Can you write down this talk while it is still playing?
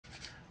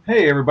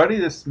Hey everybody,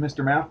 this is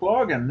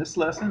Mrmathblog, and this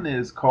lesson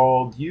is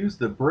called Use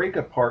the Break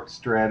Apart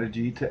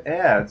Strategy to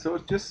Add. So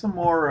it's just some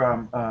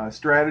more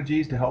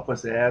strategies to help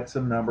us add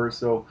some numbers.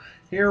 So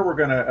here we're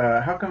going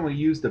to, how can we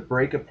use the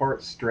break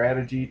apart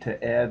strategy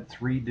to add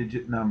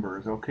three-digit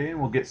numbers? Okay, and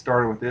we'll get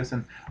started with this.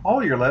 And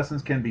all your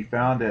lessons can be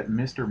found at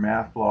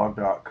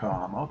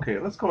mrmathblog.com. Okay,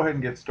 let's go ahead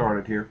and get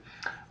started here.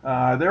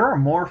 There are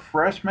more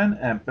freshmen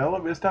at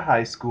Bella Vista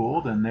High School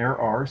than there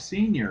are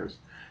seniors.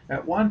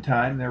 At one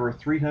time, there were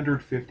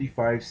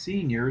 355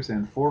 seniors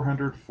and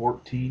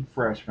 414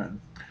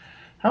 freshmen.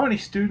 How many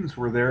students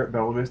were there at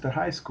Bella Vista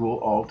High School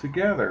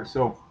altogether?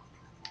 So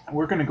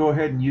we're going to go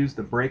ahead and use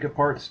the break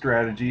apart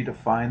strategy to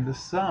find the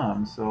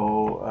sum.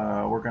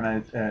 So we're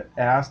going to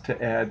ask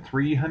to add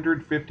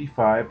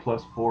 355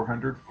 plus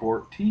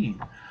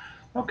 414.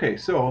 Okay,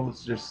 so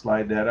let's just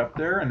slide that up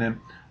there, and then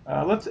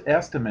let's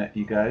estimate,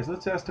 you guys.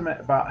 Let's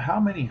estimate about how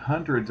many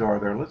hundreds are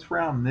there. Let's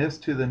round this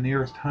to the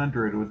nearest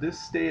hundred. Would this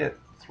stay at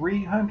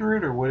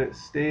 300, or would it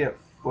stay at,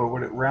 or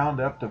would it round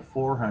up to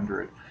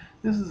 400?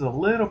 This is a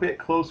little bit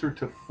closer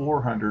to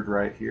 400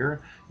 right here,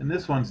 and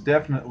this one's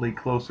definitely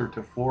closer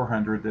to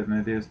 400 than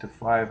it is to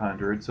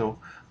 500. So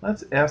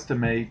let's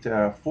estimate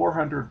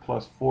 400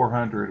 plus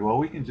 400. Well,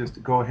 we can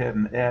just go ahead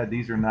and add.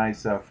 These are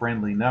nice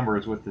friendly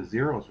numbers with the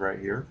zeros right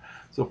here.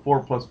 So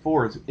 4 plus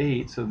 4 is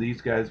 8, so these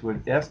guys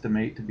would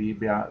estimate to be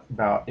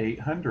about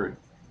 800.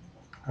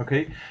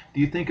 Okay,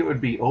 do you think it would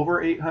be over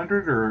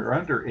 800 or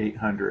under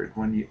 800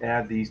 when you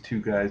add these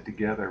two guys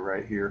together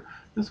right here?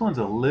 This one's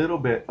a little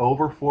bit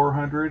over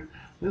 400.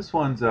 This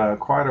one's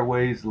quite a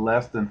ways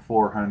less than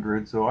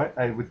 400, so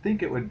I would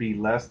think it would be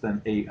less than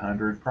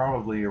 800,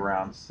 probably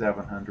around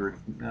 700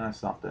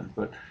 something,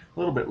 but a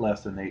little bit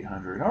less than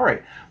 800. All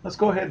right, let's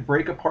go ahead and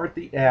break apart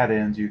the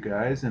add-ins, you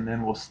guys, and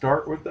then we'll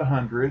start with the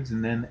hundreds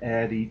and then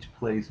add each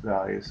place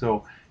value.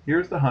 So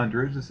here's the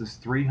hundreds. This is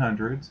three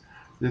hundreds.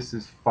 This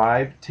is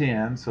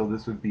 510, so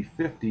this would be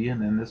 50,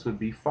 and then this would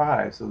be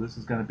 5. So this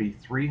is going to be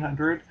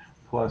 300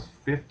 plus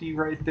 50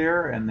 right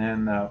there, and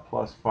then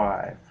plus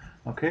 5.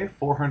 Okay,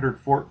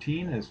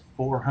 414 is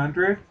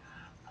 400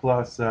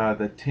 plus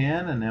the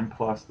 10, and then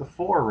plus the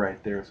 4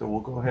 right there. So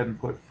we'll go ahead and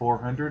put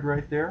 400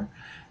 right there.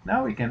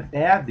 Now we can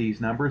add these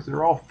numbers.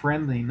 They're all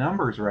friendly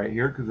numbers right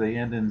here because they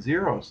end in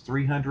zeros.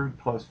 300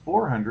 plus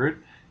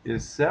 400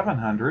 is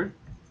 700.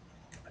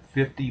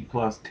 50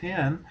 plus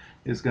 10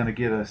 is going to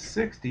get us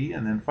 60,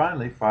 and then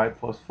finally 5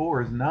 plus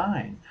 4 is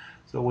 9.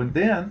 So we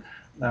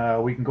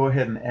can go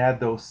ahead and add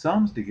those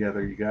sums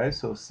together, you guys.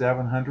 So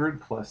 700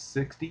 plus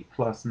 60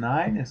 plus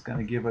 9 is going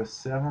to give us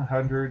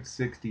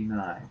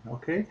 769.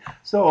 Okay,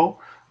 so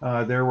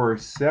there were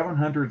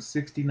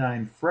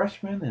 769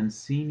 freshmen and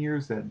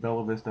seniors at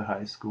Bella Vista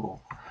High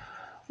School.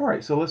 All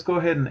right, so let's go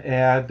ahead and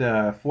add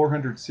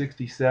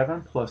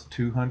 467 plus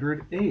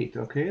 208.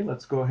 Okay,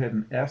 let's go ahead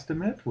and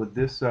estimate. Would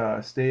this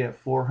stay at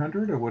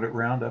 400 or would it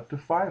round up to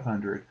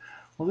 500?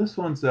 Well, this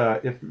one's,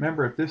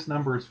 remember, if this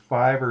number is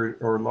 5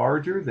 or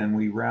larger, then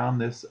we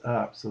round this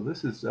up. So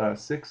this is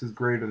 6 is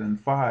greater than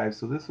 5,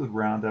 so this would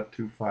round up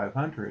to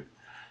 500.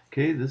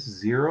 Okay, this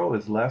 0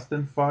 is less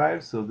than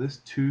 5, so this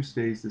 2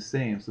 stays the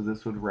same, so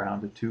this would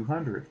round to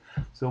 200.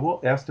 So we'll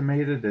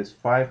estimate it as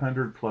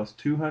 500 plus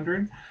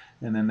 200,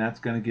 and then that's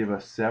going to give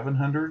us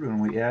 700 when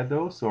we add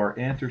those, so our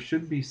answer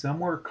should be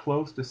somewhere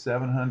close to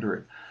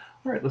 700.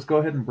 All right, let's go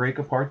ahead and break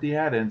apart the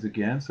add-ins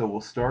again. So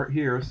we'll start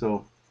here.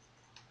 So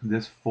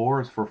this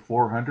 4 is for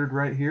 400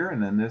 right here,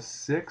 and then this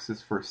 6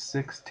 is for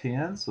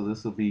 610, so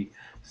this will be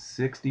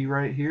 60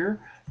 right here,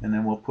 and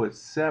then we'll put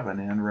 7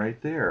 in right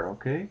there,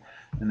 okay?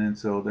 And then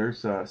so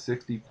there's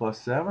 60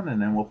 plus 7,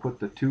 and then we'll put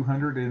the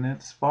 200 in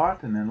its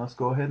spot, and then let's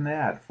go ahead and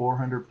add.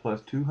 400 plus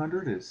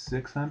 200 is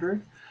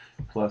 600,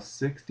 plus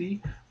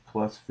 60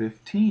 plus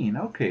 15.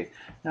 Okay,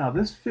 now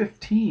this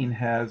 15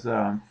 has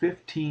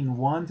 15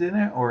 ones in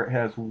it, or it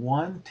has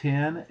 1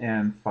 10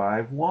 and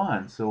 5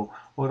 ones. So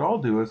what I'll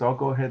do is I'll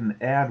go ahead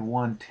and add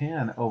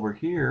 110 over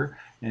here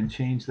and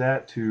change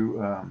that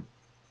to,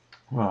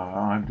 well,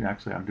 I'm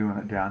doing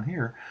it down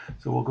here.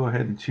 So we'll go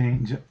ahead and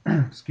change,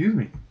 excuse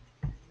me,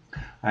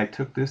 I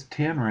took this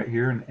 10 right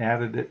here and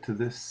added it to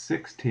this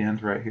 6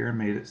 tens right here and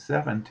made it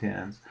 7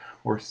 tens,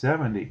 or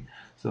 70.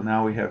 So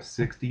now we have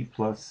 60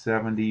 plus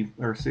 70,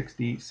 or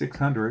 60,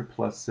 600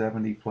 plus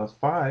 70 plus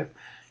 5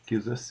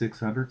 gives us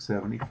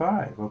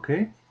 675,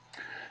 okay?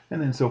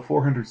 And then so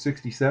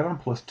 467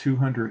 plus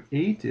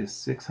 208 is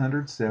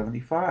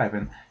 675.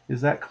 And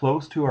is that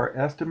close to our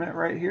estimate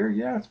right here?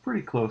 Yeah, it's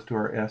pretty close to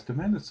our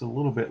estimate. It's a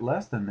little bit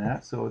less than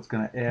that, so it's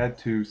going to add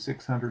to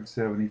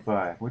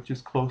 675, which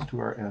is close to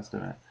our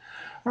estimate.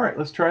 All right,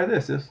 let's try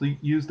this. Let's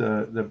use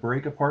the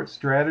break apart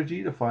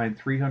strategy to find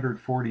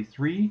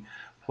 343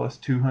 plus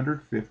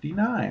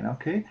 259.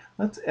 Okay,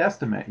 let's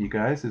estimate, you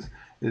guys.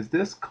 Is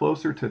this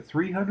closer to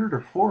 300 or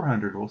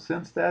 400? Well,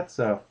 since that's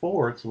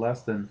 4, it's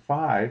less than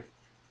 5.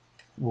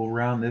 We'll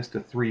round this to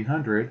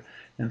 300,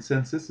 and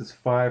since this is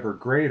 5 or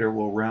greater,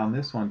 we'll round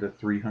this one to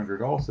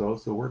 300 also.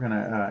 So we're going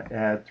to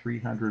add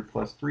 300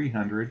 plus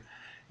 300,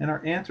 and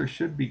our answer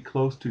should be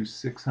close to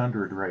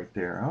 600 right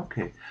there.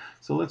 Okay,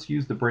 so let's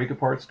use the break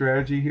apart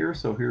strategy here.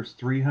 So here's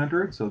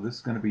 300, so this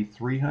is going to be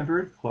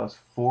 300 plus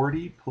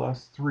 40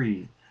 plus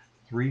 3.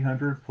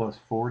 300 plus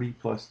 40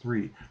 plus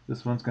 3.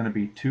 This one's going to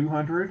be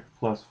 200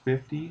 plus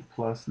 50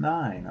 plus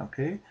 9.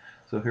 Okay,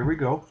 so here we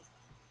go.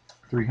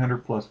 300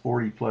 plus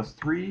 40 plus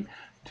 3,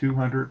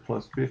 200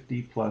 plus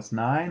 50 plus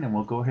 9, and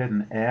we'll go ahead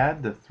and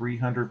add the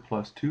 300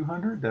 plus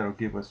 200. That'll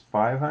give us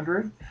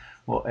 500.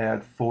 We'll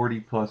add 40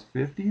 plus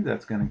 50.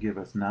 That's going to give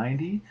us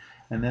 90.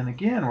 And then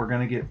again, we're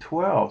going to get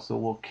 12. So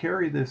we'll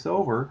carry this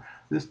over.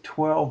 This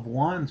 12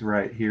 ones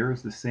right here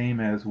is the same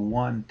as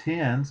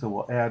 110. So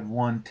we'll add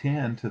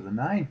 110 to the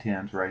 9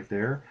 tens right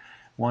there.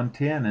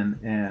 110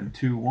 and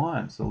 2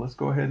 ones. So let's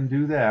go ahead and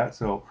do that.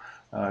 So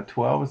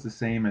 12 is the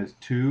same as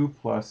 2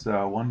 plus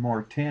one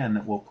more 10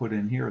 that we'll put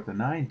in here with the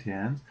 9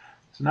 tens.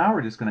 So now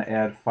we're just going to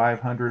add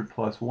 500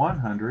 plus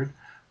 100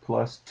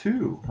 plus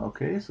 2.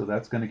 Okay, so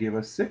that's going to give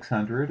us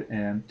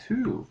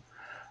 602.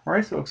 All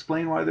right, so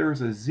explain why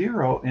there's a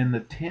 0 in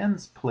the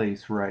tens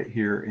place right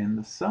here in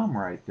the sum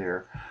right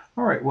there.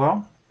 All right,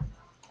 well,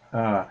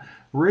 uh,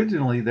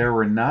 originally there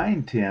were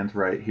 9 tens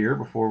right here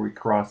before we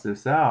cross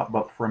this out,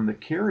 but from the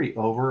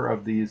carryover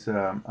of these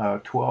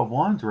 12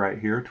 ones right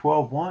here,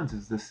 12 ones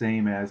is the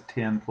same as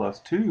 10 plus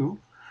 2.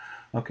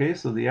 Okay,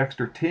 so the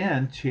extra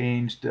 10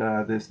 changed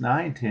this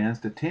 9 tens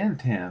to 10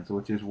 tens,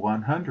 which is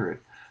 100.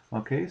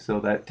 Okay, so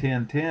that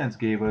 10 tens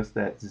gave us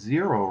that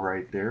 0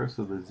 right there,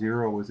 so the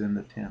 0 was in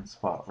the 10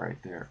 spot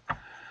right there.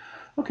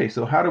 Okay,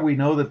 so how do we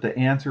know that the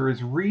answer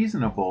is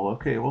reasonable?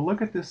 Okay, well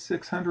look at this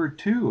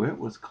 602. It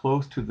was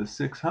close to the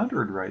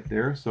 600 right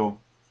there, so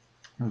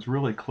it was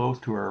really close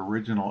to our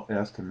original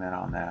estimate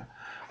on that.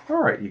 All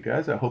right, you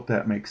guys, I hope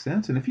that makes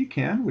sense. And if you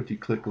can, would you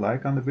click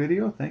like on the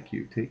video? Thank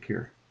you. Take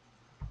care.